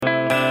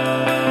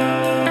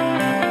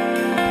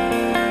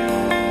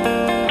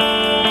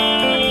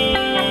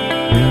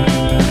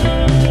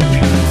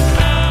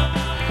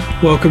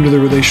Welcome to the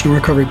Relational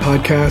Recovery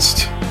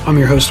Podcast. I'm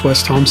your host,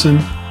 Wes Thompson.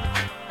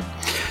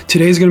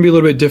 Today's going to be a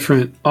little bit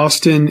different.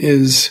 Austin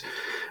is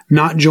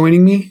not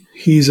joining me.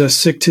 He's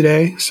sick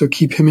today, so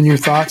keep him in your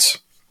thoughts.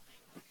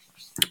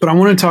 But I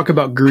want to talk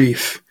about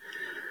grief.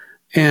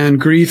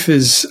 And grief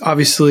is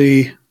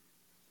obviously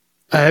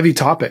a heavy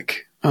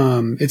topic.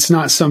 It's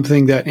not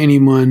something that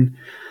anyone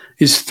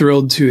is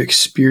thrilled to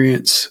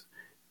experience,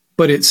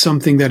 but it's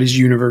something that is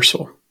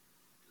universal.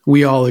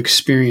 We all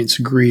experience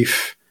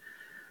grief,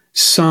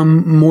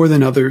 some more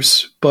than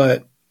others,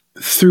 but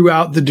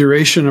throughout the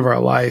duration of our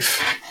life,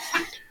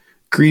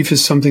 grief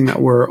is something that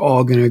we're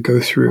all going to go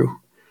through.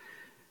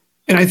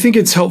 And I think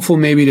it's helpful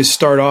maybe to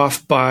start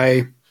off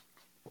by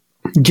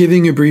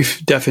giving a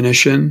brief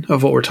definition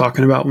of what we're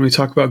talking about when we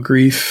talk about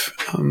grief.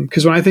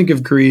 Because when I think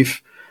of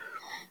grief,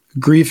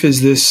 grief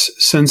is this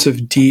sense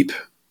of deep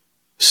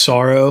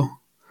sorrow,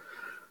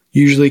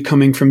 usually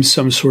coming from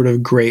some sort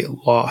of great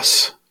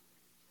loss.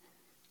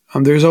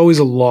 There's always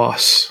a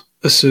loss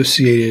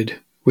associated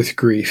with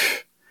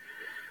grief.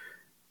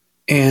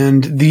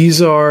 And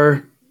these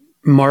are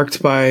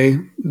marked by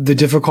the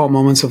difficult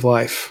moments of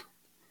life,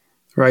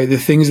 right? The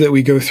things that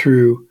we go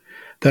through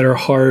that are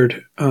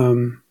hard.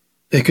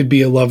 It could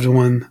be a loved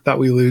one that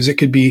we lose. It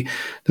could be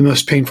the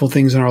most painful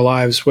things in our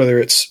lives, whether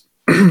it's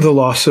the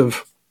loss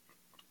of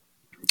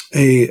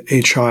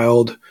a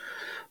child,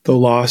 the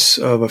loss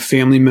of a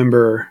family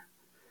member,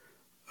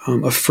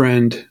 a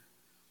friend.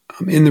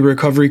 In the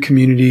recovery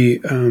community,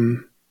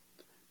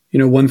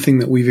 one thing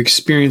that we've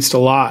experienced a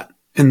lot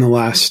in the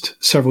last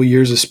several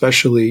years,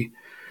 especially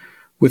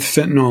with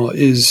fentanyl,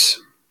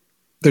 is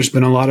there's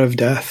been a lot of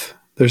death.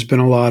 There's been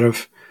a lot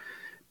of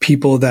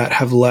people that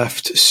have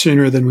left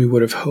sooner than we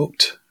would have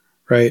hoped,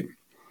 right?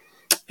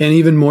 And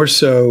even more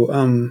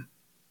so,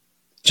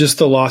 just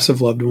the loss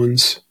of loved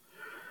ones.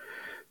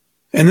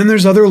 And then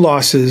there's other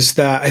losses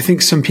that I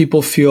think some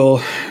people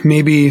feel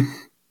maybe,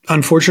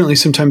 unfortunately,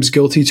 sometimes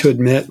guilty to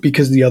admit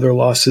because the other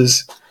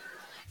losses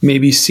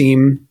maybe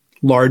seem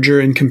larger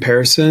in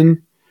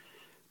comparison.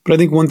 But I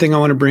think one thing I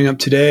want to bring up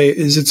today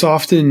is it's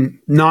often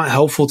not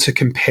helpful to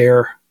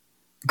compare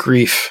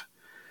grief,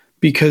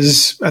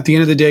 because at the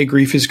end of the day,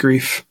 grief is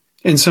grief.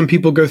 And some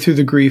people go through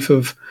the grief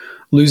of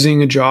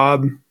losing a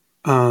job,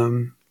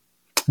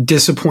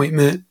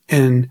 disappointment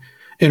in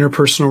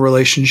interpersonal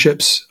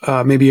relationships,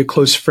 maybe a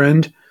close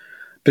friend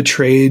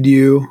betrayed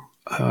you,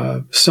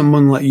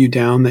 someone let you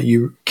down that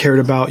you cared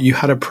about. You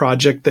had a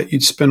project that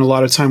you'd spent a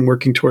lot of time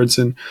working towards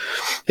and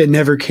it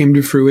never came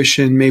to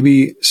fruition.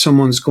 Maybe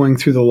someone's going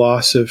through the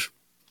loss of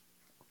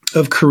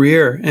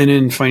career and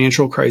in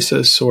financial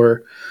crisis,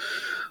 or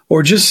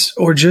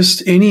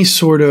just any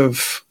sort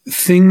of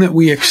thing that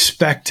we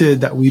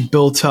expected, that we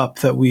built up,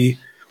 that we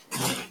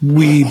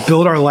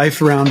build our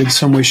life around in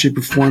some way, shape,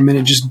 or form, and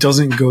it just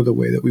doesn't go the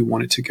way that we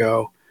want it to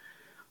go.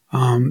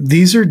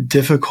 These are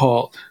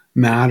difficult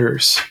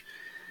matters.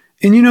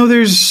 And,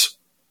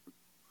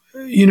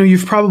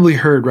 you've probably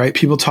heard, right?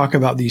 People talk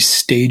about these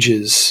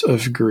stages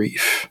of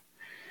grief,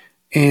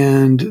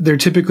 and they're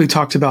typically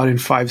talked about in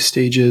 5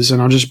 stages.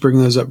 And I'll just bring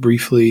those up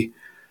briefly.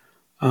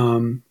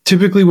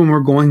 Typically when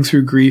we're going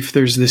through grief,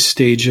 there's this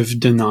stage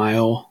of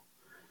denial,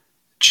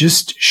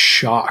 just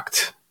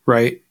shocked,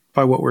 right?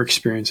 By what we're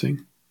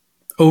experiencing,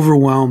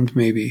 overwhelmed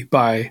maybe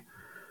by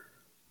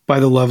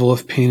the level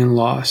of pain and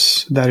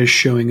loss that is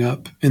showing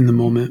up in the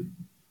moment.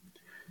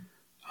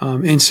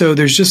 And so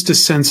there's just a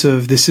sense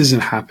of this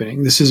isn't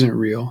happening. This isn't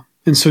real.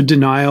 And so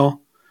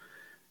denial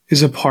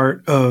is a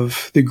part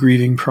of the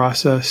grieving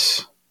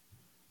process.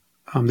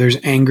 There's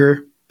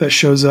anger that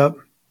shows up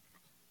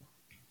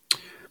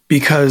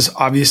because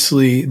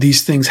obviously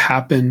these things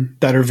happen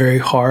that are very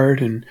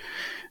hard and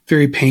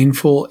very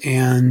painful,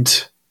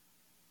 and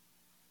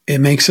it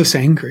makes us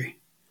angry.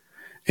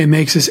 It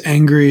makes us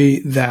angry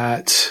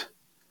that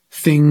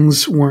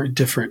things weren't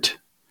different,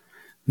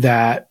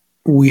 that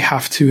we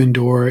have to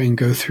endure and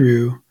go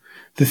through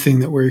the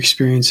thing that we're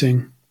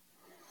experiencing.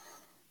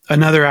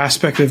 Another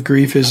aspect of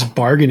grief is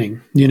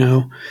bargaining,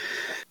 and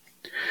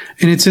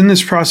it's in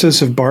this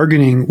process of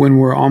bargaining when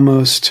we're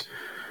almost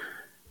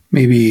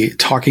maybe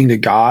talking to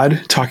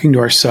God, talking to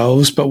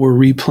ourselves, but we're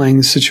replaying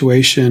the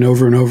situation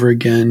over and over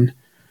again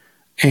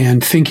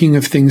and thinking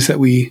of things that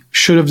we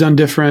should have done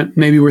different.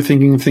 Maybe we're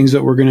thinking of things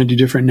that we're going to do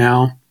different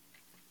now.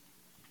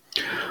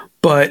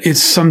 But it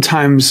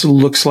sometimes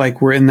looks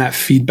like we're in that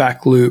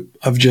feedback loop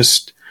of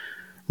just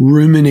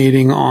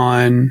ruminating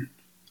on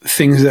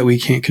things that we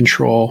can't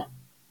control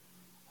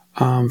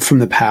from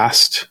the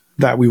past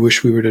that we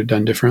wish we would have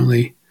done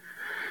differently.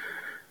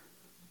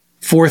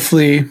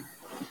 Fourthly,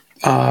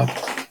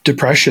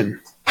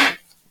 depression.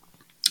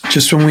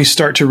 Just when we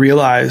start to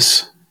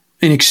realize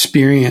and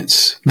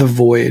experience the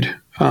void,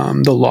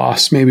 the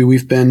loss, maybe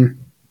we've been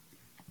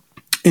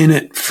in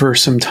it for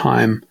some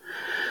time,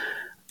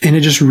 and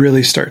it just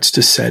really starts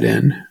to set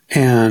in,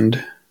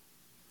 and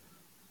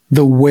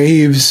the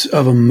waves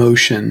of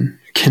emotion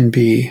can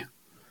be,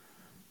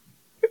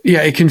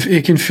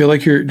 it can feel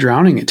like you're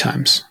drowning at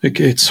times.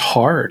 It's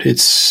hard.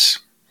 It's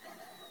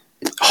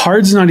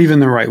hard's not even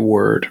the right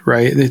word,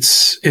 right?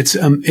 It's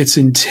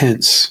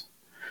intense.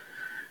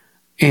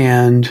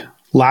 And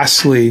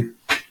lastly,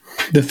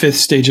 the fifth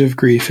stage of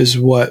grief is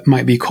what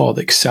might be called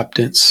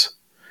acceptance.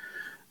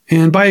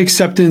 And by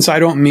acceptance, I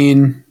don't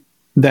mean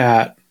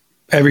that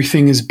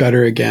everything is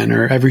better again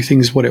or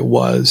everything's what it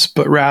was,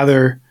 but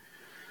rather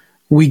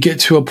we get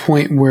to a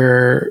point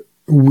where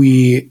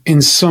we,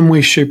 in some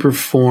way, shape, or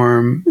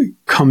form,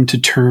 come to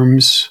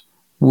terms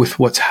with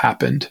what's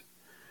happened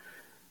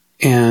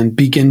and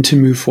begin to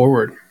move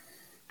forward.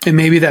 And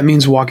maybe that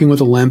means walking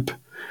with a limp,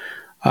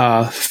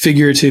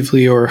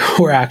 figuratively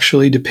or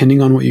actually,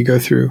 depending on what you go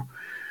through.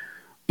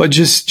 But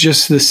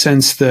just the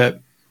sense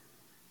that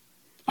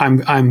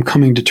I'm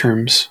coming to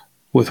terms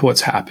with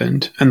what's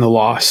happened and the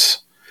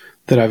loss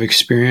that I've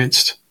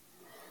experienced.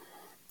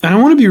 And I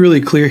want to be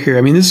really clear here.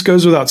 I mean, this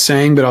goes without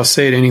saying, but I'll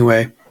say it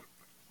anyway.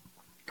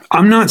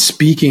 I'm not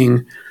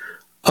speaking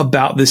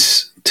about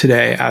this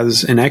today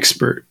as an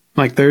expert.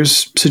 Like,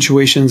 there's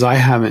situations I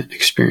haven't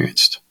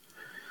experienced,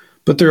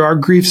 but there are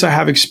griefs I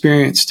have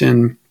experienced.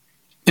 And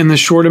in the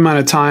short amount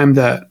of time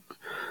that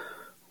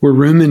we're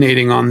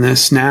ruminating on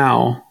this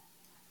now,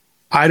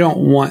 I don't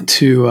want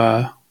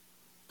to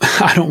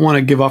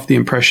give off the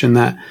impression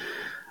that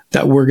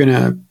we're going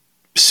to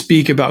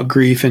speak about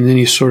grief in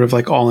any sort of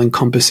like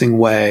all-encompassing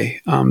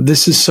way.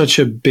 This is such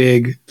a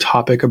big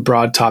topic, a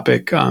broad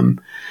topic.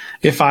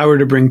 If I were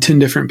to bring 10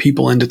 different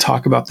people in to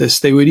talk about this,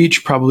 they would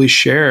each probably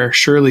share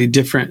surely a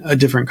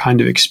different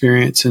kind of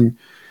experience and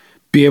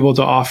be able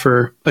to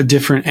offer a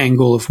different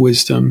angle of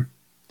wisdom.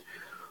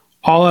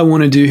 All I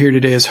want to do here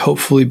today is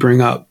hopefully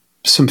bring up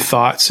some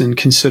thoughts and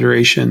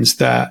considerations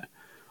that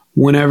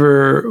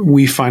whenever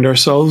we find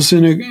ourselves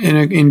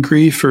in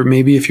grief, or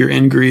maybe if you're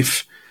in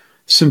grief,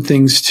 some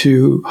things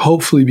to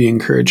hopefully be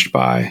encouraged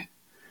by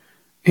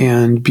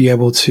and be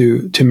able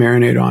to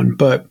marinate on.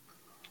 But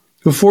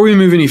before we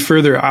move any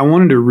further, I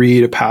wanted to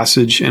read a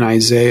passage in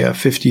Isaiah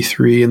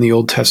 53 in the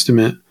Old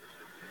Testament,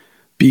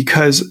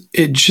 because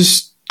it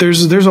just,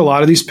 there's a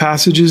lot of these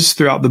passages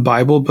throughout the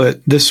Bible,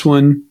 but this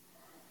one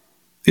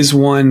is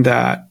one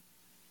that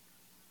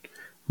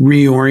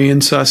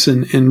reorients us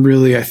and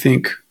really, I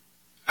think,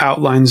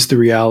 outlines the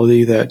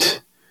reality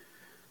that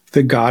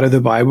the God of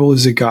the Bible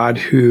is a God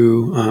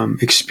who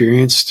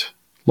experienced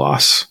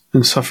loss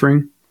and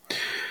suffering.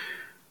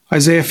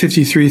 Isaiah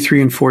 53,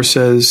 3 and 4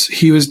 says,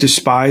 "He was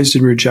despised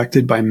and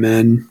rejected by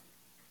men,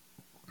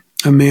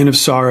 a man of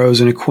sorrows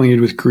and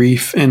acquainted with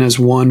grief, and as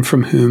one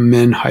from whom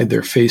men hide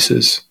their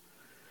faces.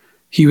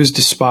 He was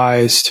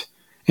despised,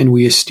 and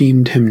we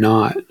esteemed him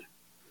not.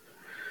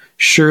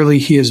 Surely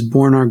he has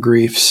borne our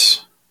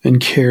griefs and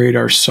carried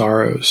our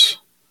sorrows.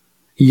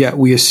 Yet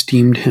we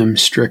esteemed him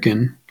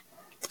stricken,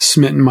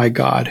 smitten by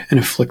God, and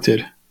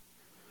afflicted."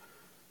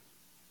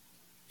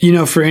 You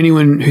know, for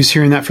anyone who's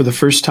hearing that for the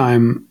first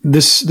time,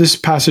 this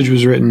passage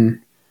was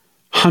written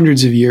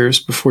hundreds of years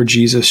before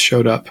Jesus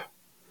showed up.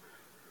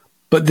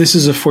 But this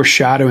is a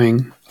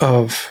foreshadowing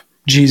of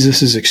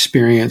Jesus'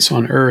 experience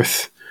on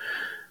earth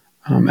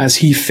as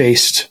he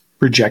faced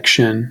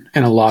rejection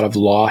and a lot of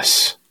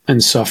loss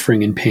and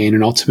suffering and pain,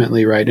 and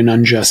ultimately, right, an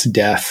unjust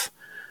death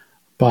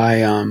by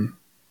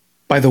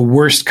the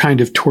worst kind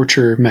of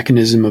torture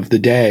mechanism of the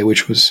day,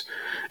 which was,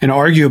 and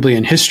arguably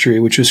in history,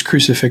 which was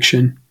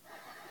crucifixion.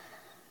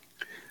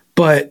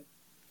 But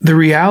the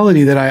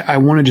reality that I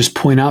want to just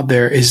point out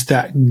there is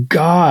that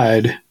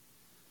God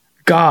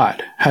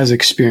has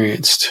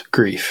experienced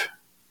grief.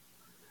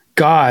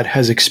 God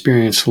has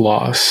experienced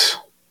loss.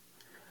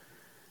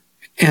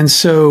 And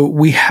so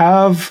we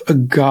have a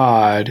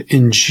God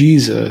in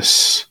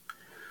Jesus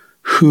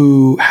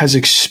who has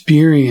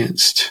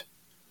experienced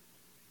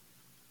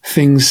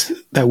things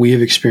that we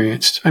have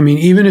experienced. I mean,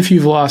 even if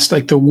you've lost,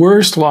 like, the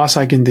worst loss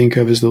I can think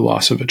of is the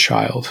loss of a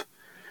child.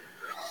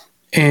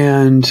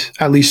 And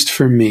at least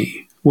for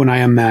me, when I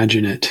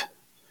imagine it,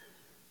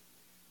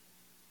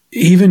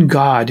 even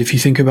God, if you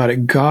think about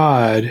it,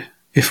 God,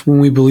 when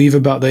we believe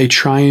about the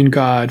triune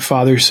God,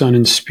 Father, Son,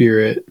 and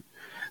Spirit,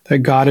 that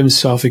God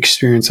himself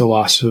experienced a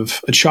loss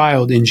of a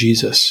child in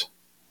Jesus.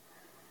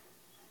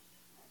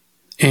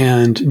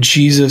 And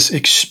Jesus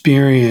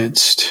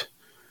experienced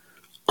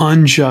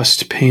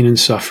unjust pain and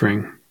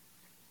suffering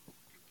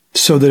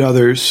so that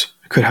others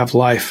could have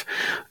life.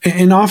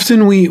 And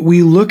often we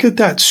look at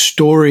that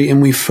story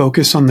and we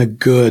focus on the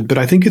good, but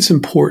I think it's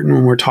important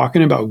when we're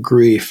talking about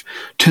grief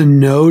to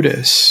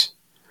notice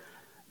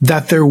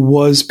that there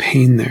was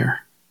pain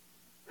there,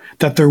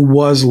 that there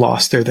was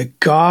loss there, that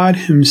God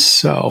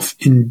himself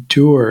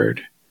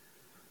endured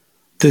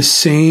the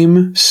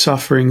same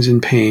sufferings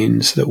and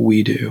pains that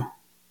we do.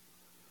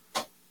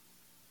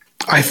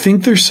 I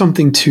think there's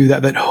something to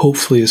that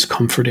hopefully is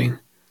comforting,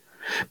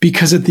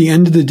 because at the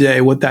end of the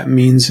day, what that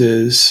means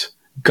is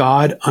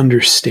God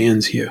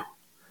understands you.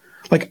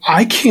 Like,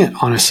 I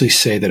can't honestly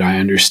say that I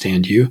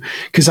understand you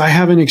because I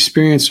haven't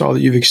experienced all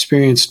that you've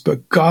experienced,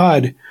 but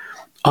God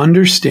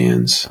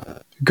understands.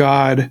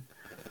 God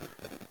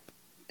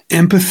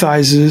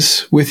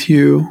empathizes with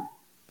you.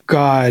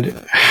 God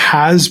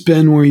has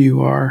been where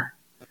you are.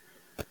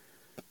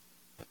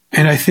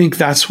 And I think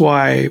that's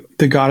why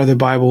the God of the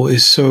Bible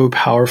is so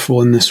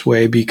powerful in this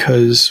way,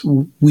 because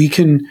we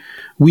can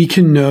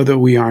know that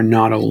we are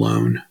not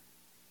alone.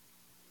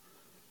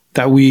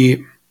 That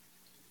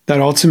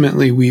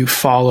ultimately we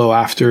follow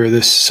after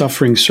this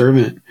suffering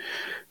servant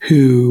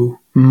who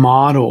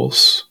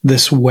models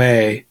this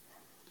way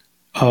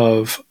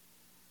of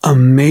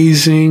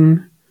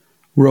amazing,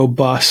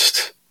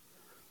 robust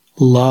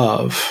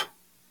love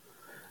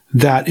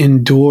that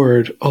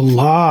endured a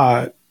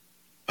lot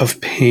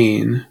of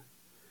pain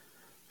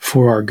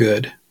for our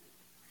good.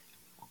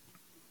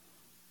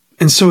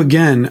 And so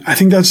again, I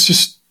think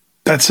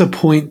that's a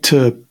point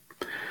to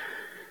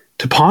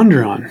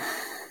ponder on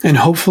and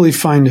hopefully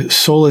find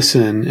solace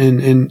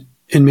in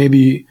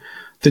maybe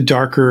the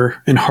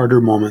darker and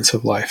harder moments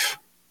of life.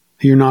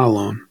 You're not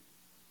alone.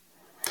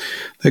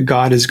 That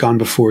God has gone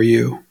before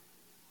you.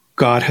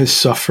 God has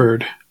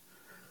suffered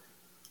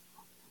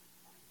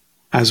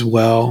as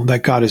well.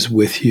 That God is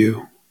with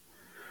you.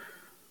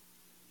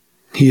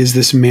 He is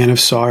this man of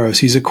sorrows.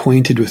 He's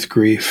acquainted with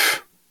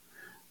grief.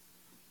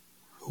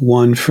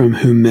 One from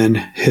whom men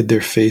hid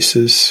their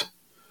faces.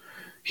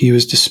 He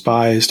was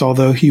despised,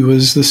 although he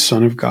was the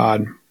Son of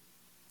God.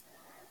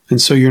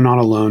 And so you're not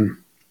alone.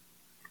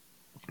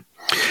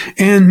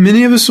 And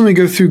many of us, when we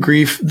go through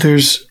grief,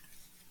 there's,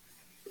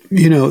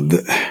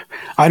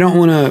 I don't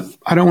want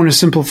to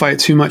simplify it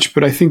too much,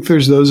 but I think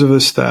there's those of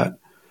us that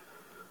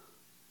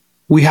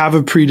we have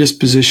a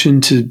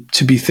predisposition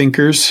to be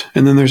thinkers,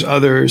 and then there's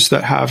others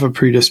that have a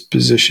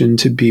predisposition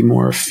to be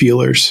more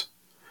feelers.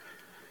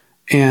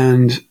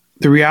 And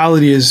the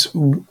reality is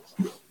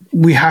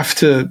we have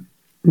to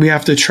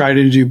try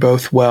to do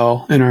both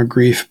well in our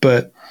grief,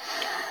 but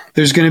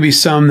there's going to be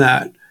some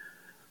that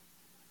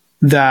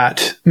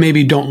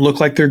maybe don't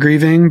look like they're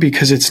grieving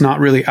because it's not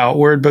really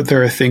outward, but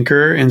they're a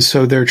thinker. And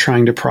so they're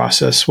trying to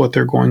process what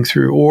they're going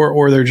through,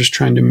 or they're just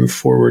trying to move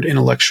forward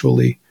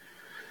intellectually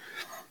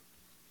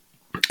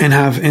and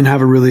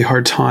have a really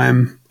hard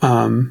time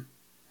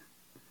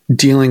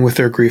dealing with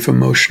their grief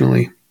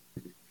emotionally.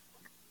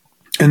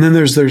 And then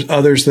there's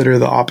others that are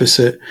the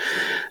opposite,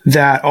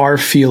 that are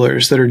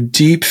feelers, that are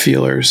deep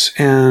feelers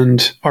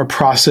and are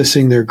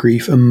processing their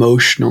grief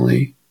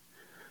emotionally.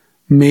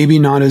 Maybe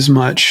not as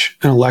much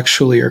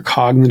intellectually or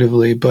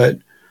cognitively,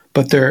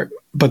 but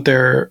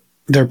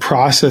they're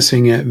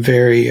processing it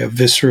very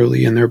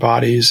viscerally in their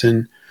bodies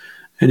and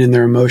in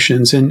their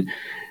emotions. And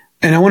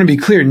I want to be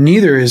clear,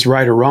 neither is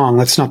right or wrong.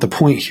 That's not the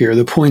point here.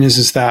 The point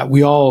is that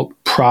we all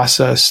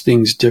process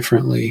things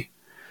differently.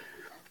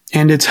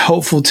 And it's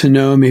helpful to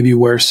know maybe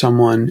where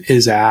someone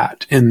is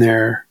at in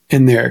their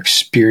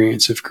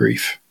experience of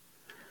grief.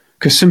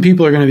 Because some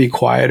people are going to be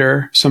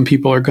quieter. Some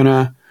people are going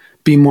to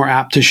be more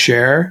apt to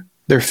share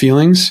their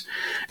feelings.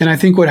 And I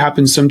think what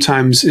happens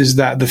sometimes is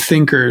that the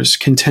thinkers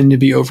can tend to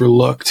be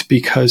overlooked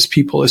because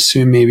people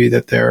assume maybe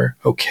that they're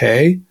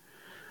okay.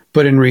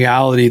 But in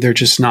reality, they're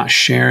just not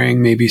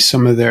sharing maybe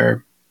some of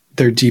their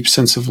deep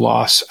sense of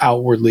loss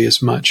outwardly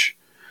as much.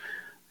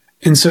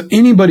 And so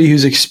anybody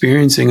who's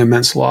experiencing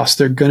immense loss,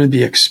 they're going to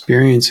be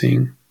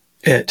experiencing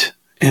it,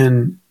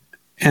 and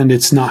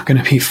it's not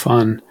going to be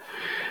fun.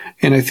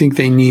 And I think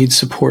they need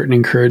support and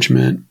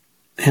encouragement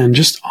and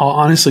just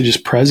honestly,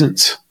 just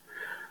presence,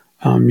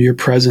 your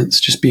presence,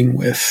 just being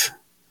with.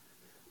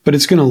 But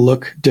it's going to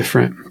look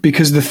different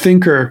because the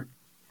thinker,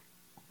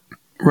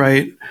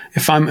 right?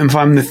 If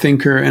I'm the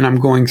thinker and I'm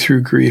going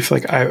through grief,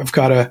 like I've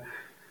got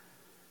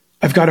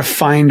to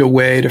find a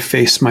way to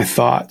face my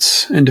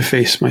thoughts and to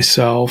face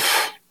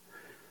myself.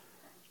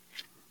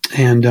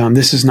 And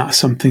this is not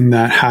something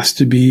that has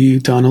to be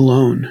done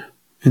alone.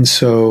 And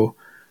so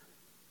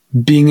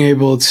being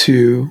able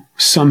to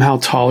somehow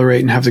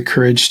tolerate and have the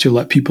courage to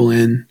let people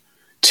in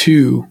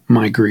to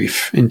my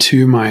grief and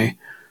to my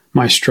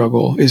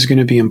struggle is going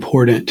to be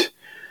important.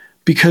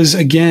 Because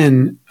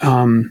again,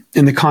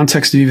 in the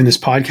context of even this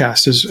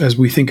podcast, as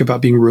we think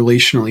about being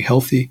relationally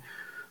healthy,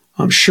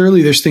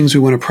 surely there's things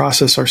we want to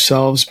process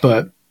ourselves,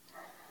 but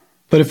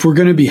if we're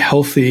going to be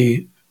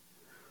healthy,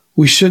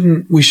 we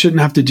shouldn't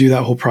have to do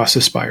that whole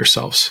process by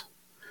ourselves.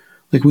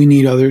 Like we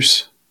need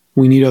others.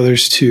 We need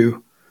others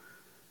to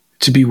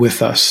be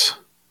with us.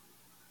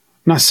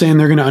 I'm not saying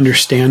they're going to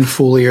understand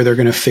fully or they're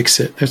going to fix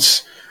it.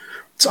 It's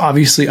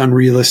obviously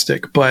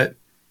unrealistic, but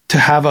to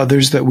have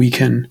others that we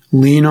can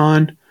lean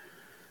on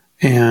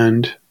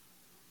and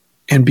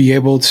be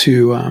able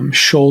to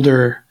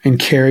shoulder and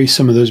carry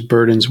some of those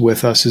burdens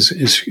with us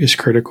is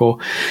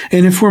critical.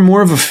 And if we're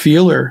more of a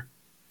feeler,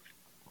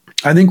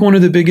 I think one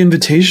of the big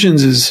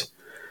invitations is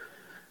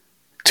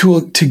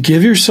to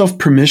give yourself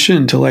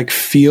permission to like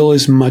feel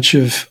as much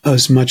of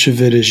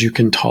it as you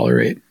can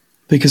tolerate.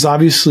 Because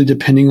obviously,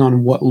 depending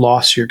on what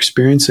loss you're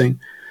experiencing,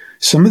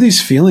 some of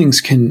these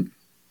feelings can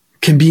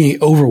be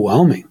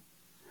overwhelming.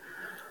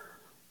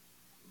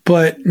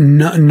 But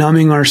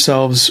numbing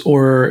ourselves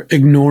or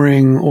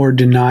ignoring or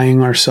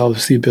denying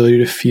ourselves the ability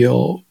to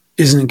feel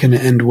isn't going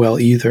to end well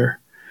either.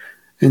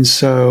 And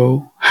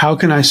so how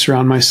can I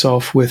surround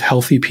myself with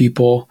healthy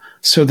people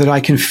so that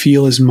I can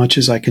feel as much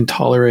as I can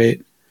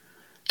tolerate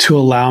to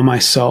allow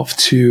myself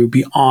to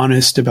be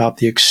honest about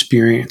the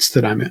experience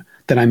that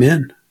I'm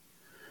in,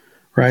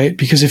 right?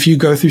 Because if you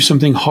go through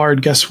something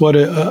hard, guess what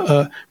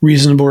a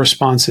reasonable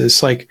response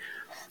is? Like,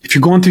 if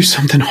you're going through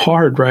something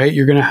hard, right,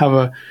 you're gonna have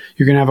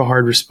a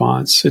hard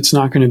response. It's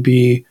not going to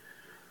be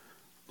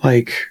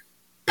like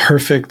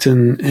perfect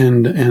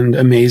and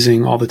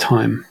amazing all the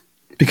time,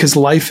 because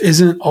life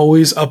isn't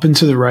always up and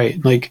to the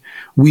right. Like,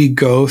 we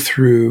go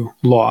through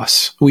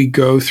loss, we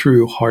go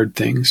through hard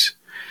things.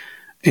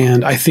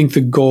 And I think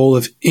the goal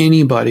of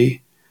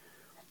anybody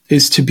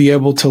is to be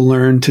able to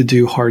learn to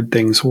do hard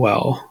things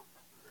well,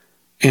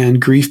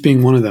 and grief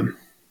being one of them.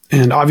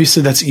 And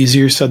obviously that's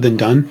easier said than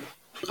done.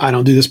 I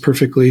don't do this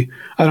perfectly.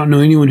 I don't know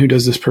anyone who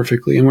does this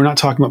perfectly. And we're not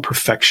talking about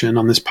perfection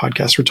on this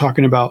podcast. We're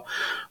talking about,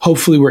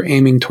 hopefully we're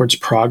aiming towards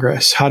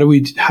progress. How do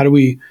we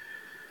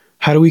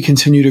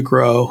continue to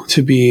grow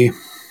to be,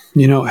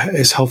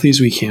 as healthy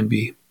as we can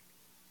be?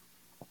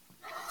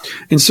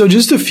 And so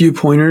just a few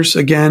pointers.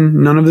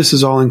 Again, none of this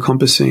is all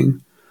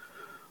encompassing,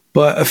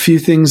 but a few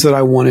things that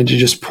I wanted to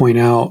just point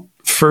out.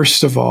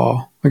 First of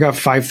all, I got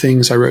 5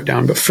 things I wrote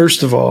down, but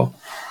first of all,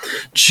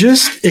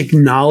 just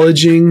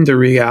acknowledging the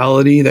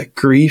reality that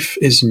grief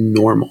is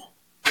normal.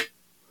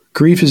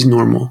 Grief is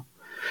normal.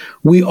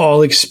 We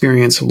all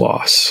experience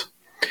loss.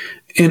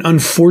 And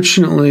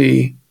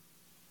unfortunately,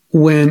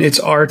 when it's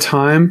our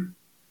time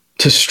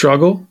to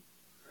struggle,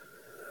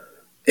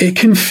 it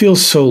can feel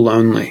so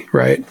lonely,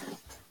 right?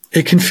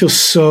 It can feel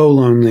so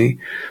lonely,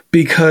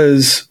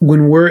 because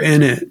when we're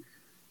in it,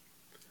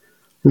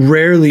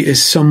 rarely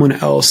is someone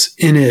else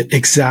in it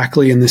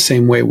exactly in the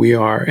same way we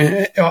are.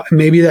 And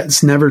maybe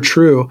that's never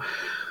true.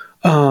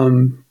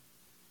 And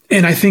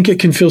I think it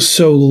can feel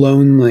so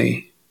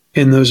lonely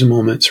in those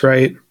moments,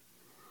 right?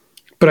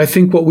 But I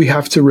think what we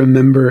have to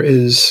remember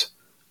is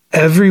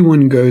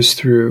everyone goes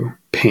through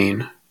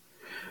pain.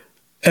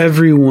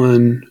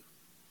 Everyone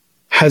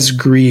has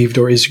grieved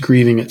or is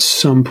grieving at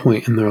some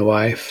point in their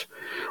life.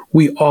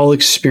 We all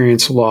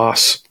experience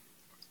loss.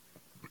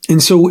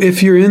 And so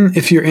if you're in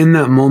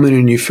that moment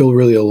and you feel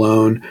really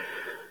alone,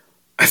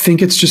 I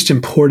think it's just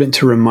important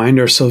to remind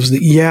ourselves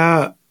that,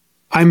 yeah,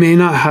 I may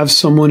not have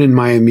someone in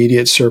my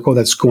immediate circle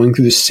that's going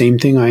through the same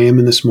thing I am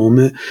in this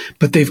moment,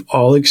 but they've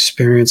all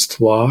experienced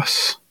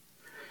loss.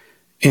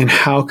 And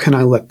how can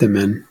I let them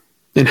in?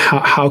 And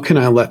how can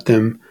I let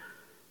them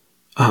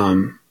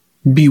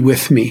be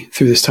with me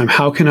through this time?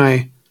 How can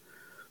I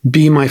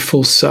be my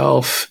full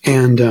self?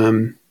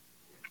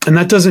 And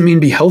that doesn't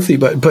mean be healthy,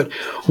 but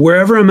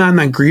wherever I'm at in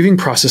that grieving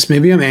process,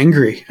 maybe I'm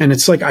angry, and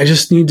it's like, I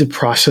just need to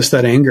process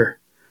that anger.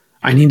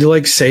 I need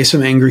to say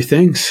some angry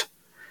things.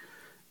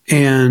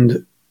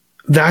 And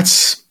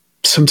that's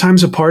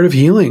sometimes a part of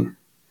healing,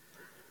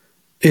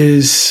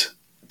 is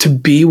to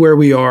be where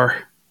we are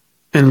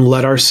and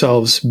let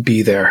ourselves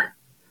be there,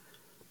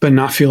 but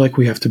not feel like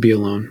we have to be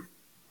alone.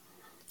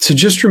 So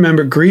just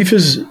remember, grief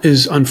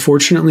is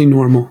unfortunately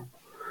normal.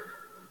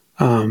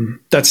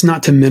 That's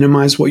not to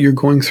minimize what you're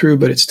going through,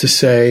 but it's to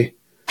say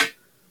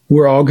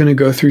we're all going to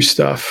go through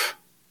stuff.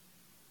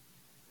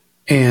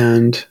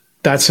 And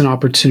that's an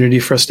opportunity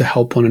for us to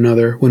help one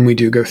another when we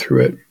do go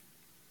through it.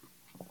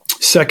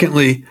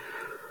 Secondly,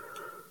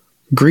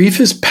 grief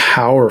is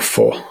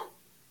powerful.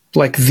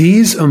 Like,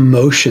 these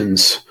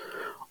emotions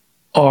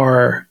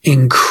are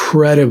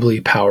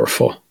incredibly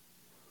powerful.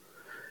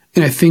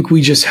 And I think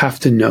we just have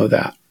to know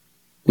that.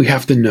 We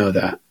have to know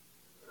that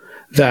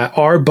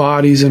our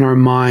bodies and our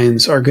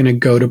minds are going to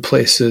go to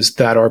places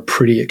that are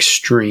pretty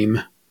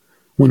extreme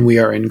when we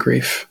are in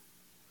grief,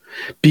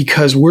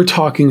 because we're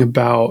talking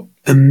about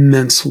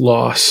immense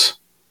loss,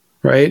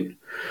 right?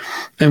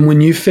 And when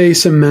you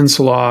face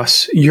immense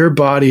loss, your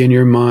body and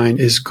your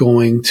mind is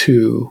going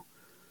to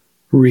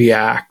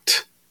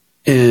react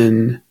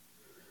in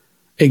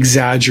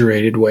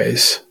exaggerated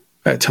ways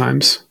at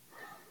times.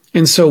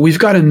 And so we've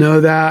got to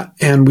know that,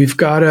 and we've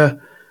got to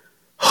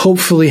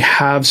hopefully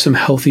have some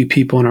healthy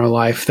people in our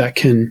life that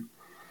can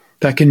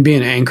be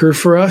an anchor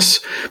for us,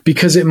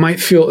 because it might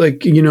feel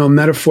like,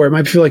 metaphor, it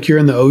might feel like you're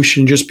in the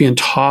ocean just being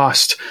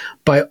tossed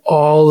by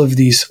all of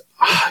these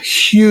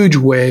huge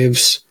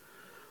waves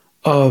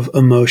of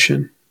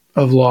emotion,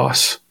 of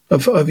loss,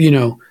 of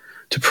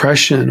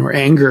depression or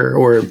anger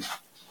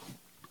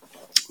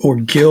or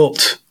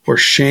guilt or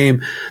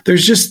shame.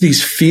 There's just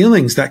these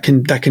feelings that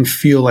can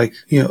feel like,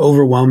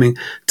 overwhelming.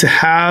 To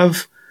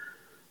have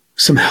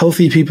some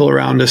healthy people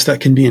around us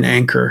that can be an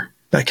anchor,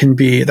 that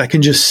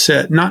can just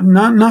sit,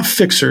 not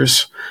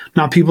fixers,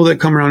 not people that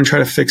come around and try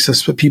to fix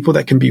us, but people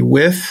that can be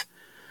with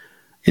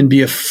and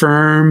be a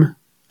firm,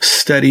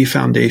 steady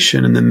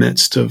foundation in the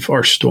midst of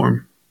our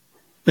storm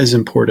is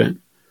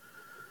important.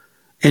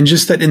 And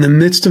just that in the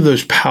midst of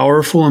those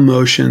powerful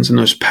emotions and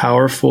those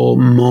powerful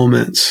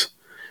moments,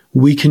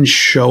 we can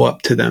show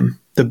up to them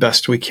the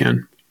best we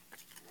can.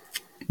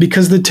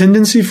 Because the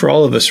tendency for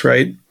all of us,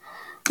 right,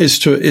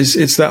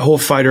 it's that whole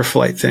fight or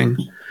flight thing.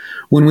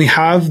 When we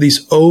have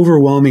these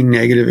overwhelming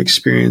negative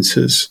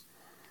experiences,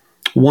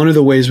 one of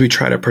the ways we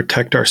try to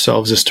protect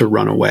ourselves is to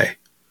run away.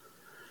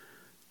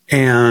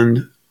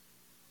 And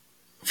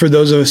for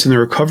those of us in the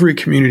recovery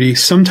community,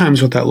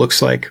 sometimes what that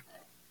looks like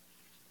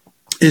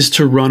is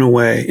to run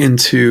away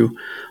into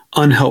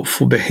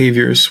unhelpful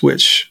behaviors,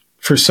 which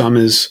for some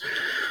is,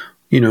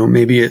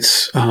 maybe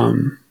it's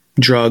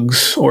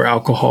drugs or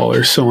alcohol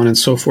or so on and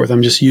so forth.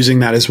 I'm just using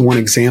that as one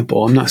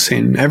example. I'm not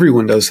saying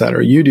everyone does that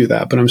or you do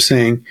that, but I'm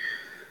saying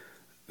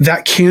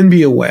that can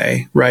be a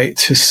way, right,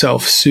 to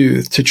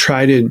self-soothe, to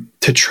try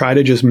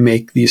to just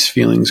make these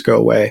feelings go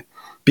away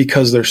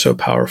because they're so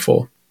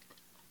powerful.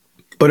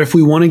 But if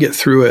we want to get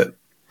through it,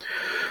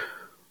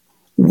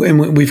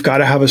 and we've got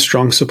to have a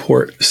strong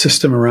support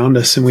system around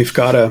us, and we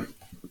got to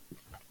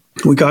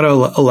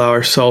allow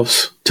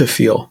ourselves to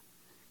feel,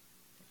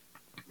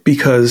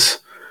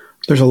 because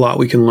there's a lot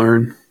we can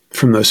learn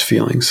from those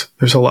feelings.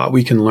 There's a lot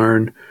we can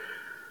learn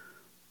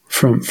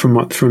from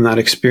that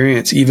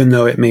experience, even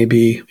though it may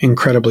be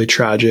incredibly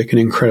tragic and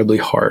incredibly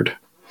hard.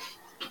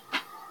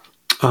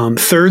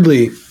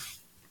 Thirdly,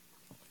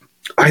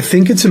 I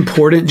think it's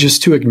important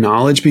just to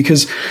acknowledge,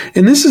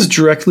 and this is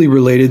directly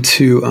related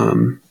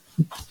to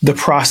the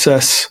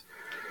process,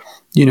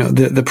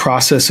 the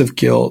process of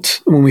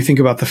guilt. When we think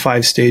about the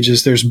 5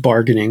 stages, there's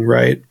bargaining,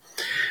 right?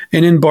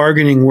 And in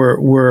bargaining,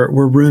 we're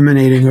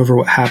ruminating over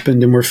what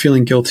happened, and we're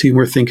feeling guilty, and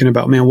we're thinking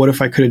about, man, what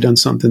if I could have done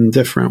something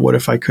different? What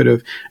if I could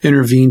have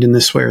intervened in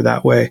this way or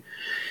that way?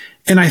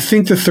 And I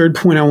think the third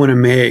point I want to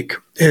make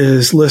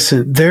is,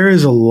 listen, there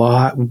is a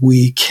lot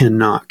we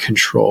cannot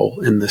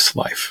control in this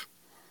life.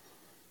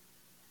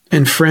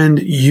 And friend,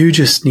 you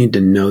just need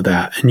to know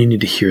that, and you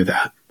need to hear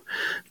that.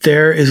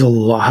 There is a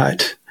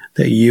lot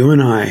that you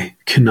and I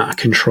cannot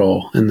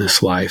control in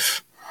this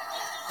life.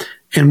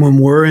 And when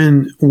we're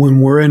in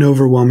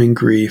overwhelming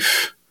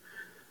grief,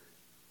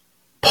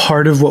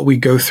 part of what we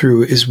go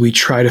through is we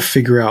try to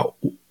figure out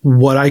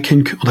can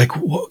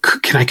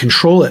I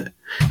control it?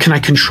 Can I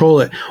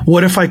control it?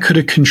 What if I could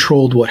have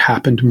controlled what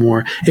happened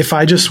more? If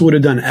I just would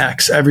have done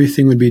X,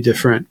 everything would be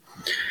different.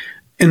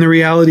 And the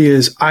reality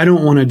is, I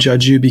don't want to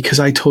judge you, because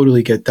I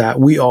totally get that.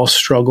 We all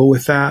struggle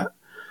with that.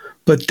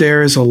 But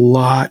there is a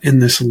lot in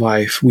this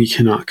life we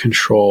cannot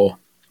control.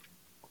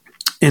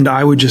 And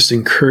I would just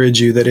encourage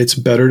you that it's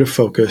better to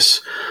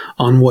focus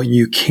on what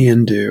you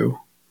can do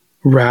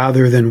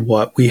rather than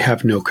what we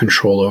have no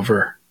control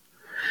over.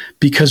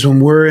 Because when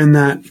we're in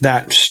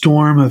that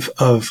storm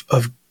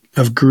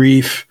of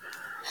grief,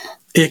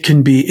 it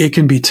can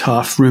be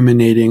tough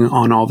ruminating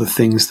on all the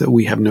things that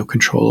we have no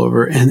control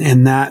over.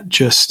 And that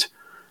just,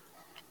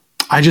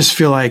 I just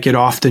feel like it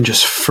often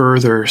just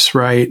furthers,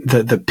 right,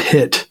 the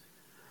pit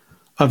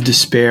of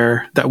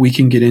despair that we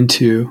can get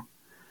into.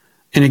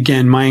 And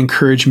again, my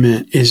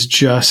encouragement is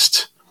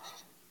just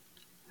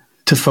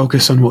to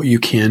focus on what you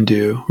can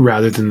do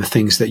rather than the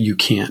things that you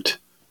can't.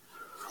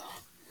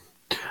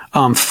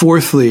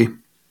 Fourthly,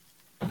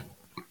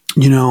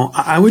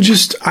 I would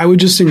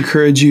just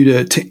encourage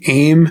you to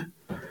aim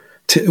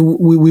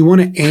we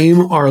want to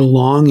aim our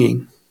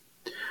longing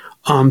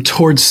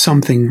towards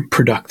something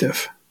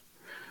productive.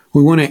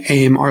 We want to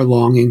aim our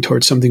longing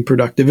towards something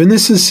productive. And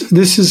this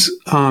is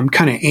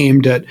kind of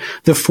aimed at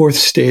the 4th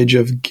stage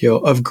of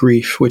guilt, of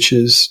grief, which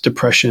is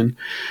depression.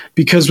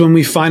 Because when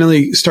we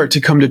finally start to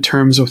come to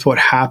terms with what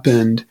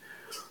happened,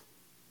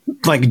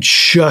 like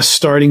just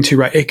starting to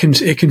write, it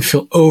can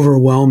feel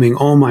overwhelming.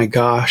 Oh my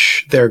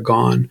gosh, they're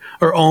gone.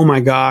 Or, oh my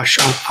gosh,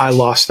 I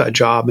lost that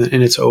job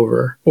and it's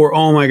over. Or,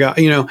 oh my God,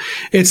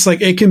 it's like,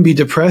 it can be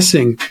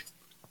depressing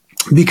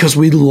because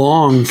we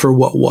long for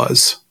what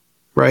was,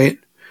 right?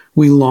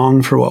 We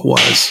long for what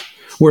was.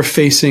 We're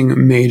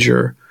facing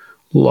major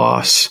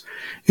loss.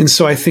 And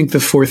so I think the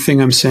 4th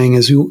thing I'm saying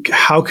is,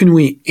 how can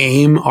we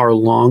aim our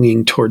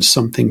longing towards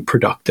something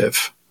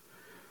productive?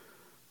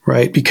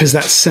 Right? Because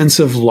that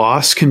sense of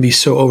loss can be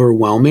so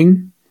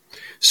overwhelming.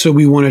 So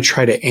we want to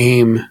try to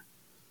aim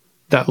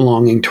that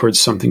longing towards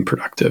something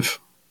productive.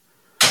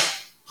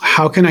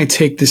 How can I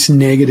take this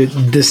negative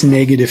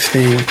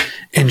thing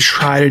and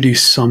try to do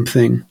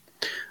something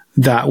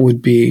that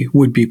would be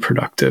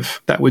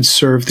productive, that would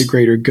serve the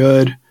greater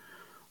good,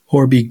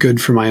 or be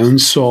good for my own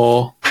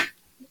soul,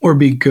 or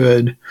be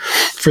good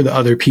for the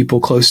other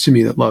people close to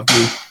me that love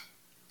me.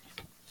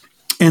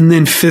 And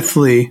then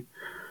 5thly,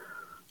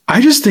 I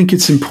just think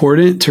it's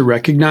important to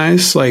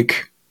recognize,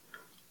 like,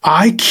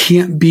 I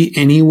can't be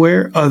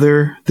anywhere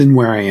other than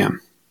where I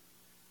am.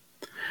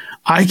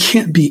 I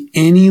can't be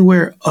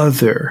anywhere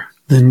other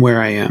than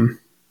where I am.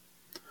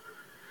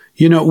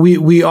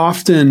 We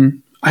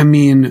often,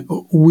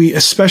 we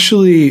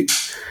especially,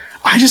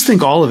 I just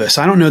think all of us,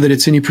 I don't know that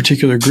it's any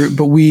particular group,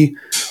 but we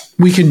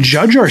can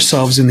judge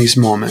ourselves in these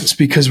moments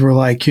because we're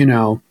like,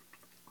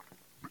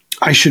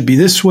 I should be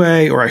this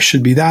way, or I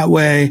should be that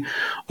way,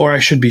 or I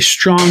should be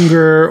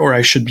stronger, or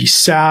I should be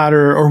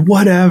sadder, or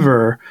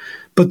whatever.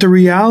 But the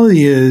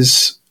reality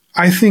is,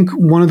 I think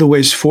one of the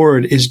ways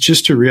forward is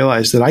just to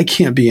realize that I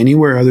can't be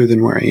anywhere other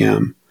than where I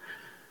am,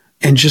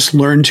 and just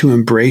learn to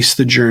embrace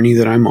the journey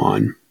that I'm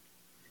on.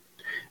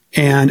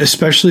 And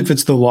especially if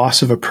it's the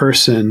loss of a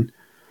person,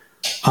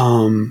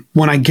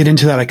 when I get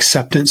into that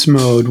acceptance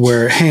mode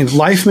where, hey,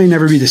 life may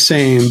never be the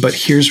same, but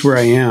here's where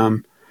I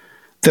am,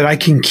 that I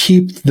can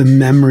keep the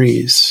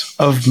memories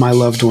of my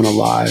loved one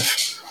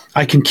alive.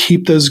 I can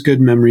keep those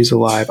good memories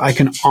alive. I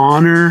can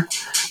honor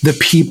the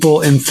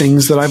people and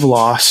things that I've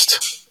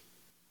lost.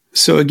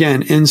 So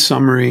again, in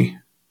summary,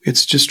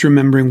 it's just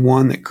remembering,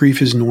 1, that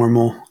grief is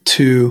normal.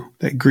 2,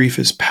 that grief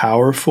is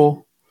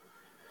powerful.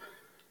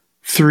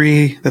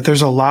 3, that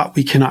there's a lot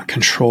we cannot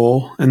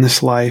control in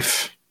this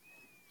life.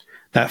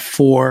 That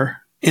 4,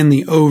 in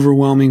the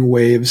overwhelming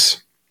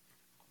waves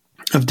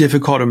of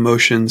difficult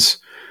emotions,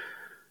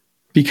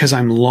 because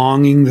I'm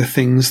longing the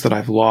things that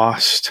I've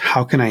lost,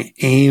 how can I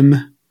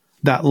aim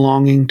that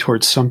longing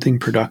towards something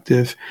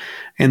productive?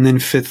 And then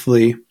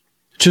 5thly,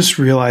 just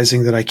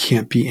realizing that I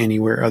can't be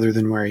anywhere other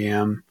than where I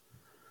am.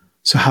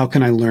 So how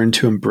can I learn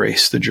to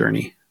embrace the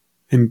journey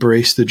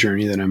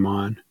that I'm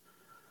on?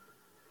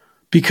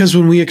 Because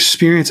when we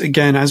experience,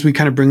 again, as we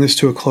kind of bring this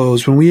to a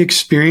close, when we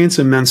experience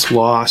immense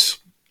loss,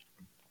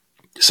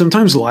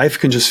 sometimes life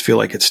can just feel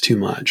like it's too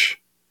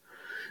much.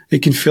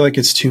 It can feel like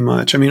it's too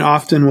much. I mean,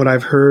 often what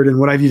I've heard and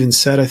what I've even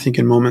said, I think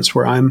in moments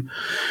where I'm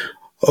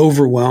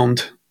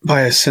overwhelmed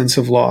by a sense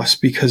of loss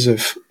because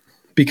of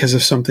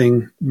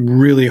something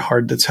really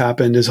hard that's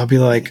happened, is I'll be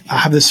like, I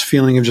have this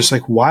feeling of just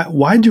like,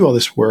 why do all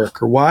this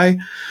work, or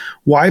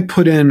why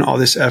put in all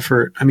this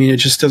effort? I mean, it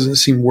just doesn't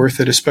seem worth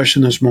it,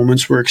 especially in those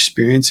moments we're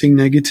experiencing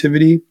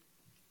negativity.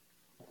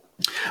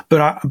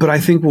 But I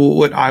think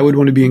what I would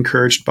want to be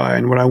encouraged by,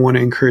 and what I want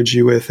to encourage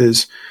you with,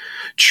 is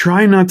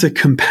try not to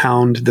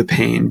compound the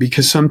pain,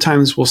 because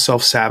sometimes we'll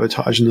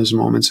self-sabotage in those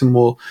moments, and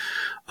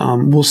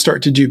we'll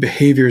start to do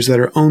behaviors that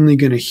are only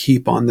going to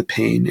heap on the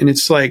pain. And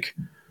it's like,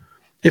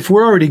 if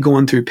we're already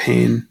going through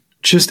pain,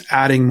 just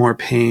adding more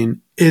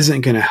pain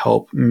isn't going to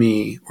help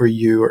me or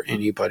you or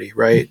anybody,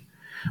 right?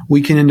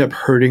 We can end up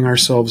hurting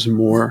ourselves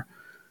more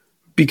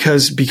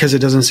because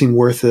it doesn't seem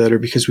worth it, or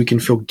because we can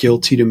feel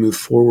guilty to move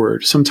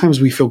forward.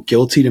 Sometimes we feel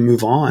guilty to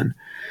move on.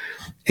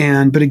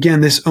 But again,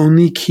 this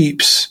only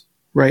keeps,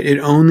 right? It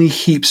only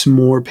heaps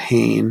more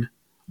pain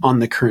on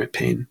the current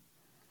pain.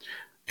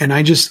 And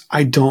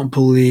I don't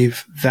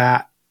believe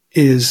that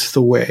is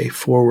the way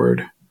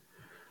forward.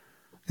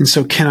 And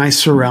so can I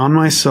surround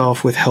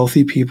myself with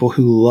healthy people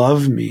who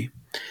love me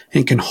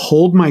and can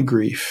hold my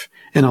grief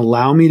and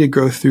allow me to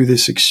go through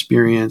this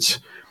experience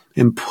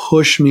and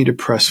push me to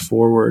press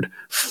forward,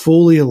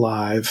 fully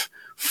alive,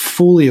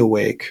 fully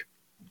awake?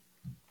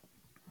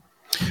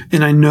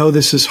 And I know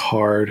this is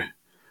hard.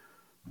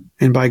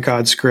 And by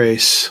God's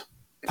grace,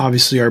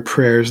 obviously our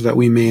prayers that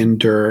we may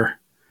endure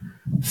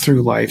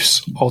through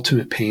life's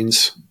ultimate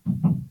pains.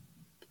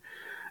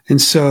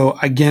 And so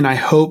again, I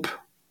hope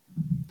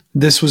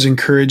this was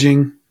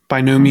encouraging.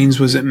 By no means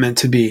was it meant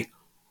to be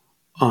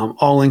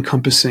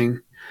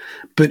all-encompassing.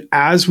 But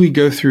as we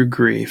go through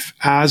grief,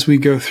 as we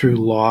go through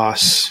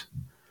loss,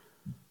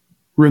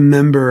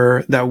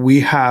 remember that we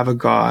have a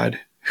God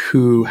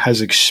who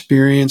has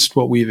experienced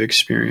what we've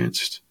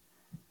experienced,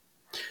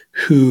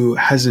 who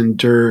has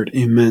endured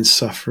immense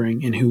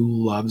suffering, and who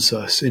loves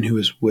us and who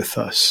is with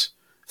us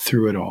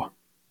through it all.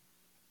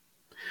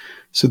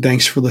 So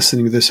thanks for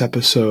listening to this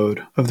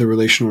episode of the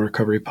Relational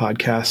Recovery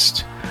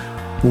Podcast.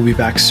 We'll be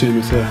back soon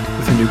with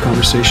a new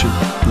conversation.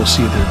 We'll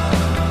see you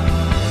then.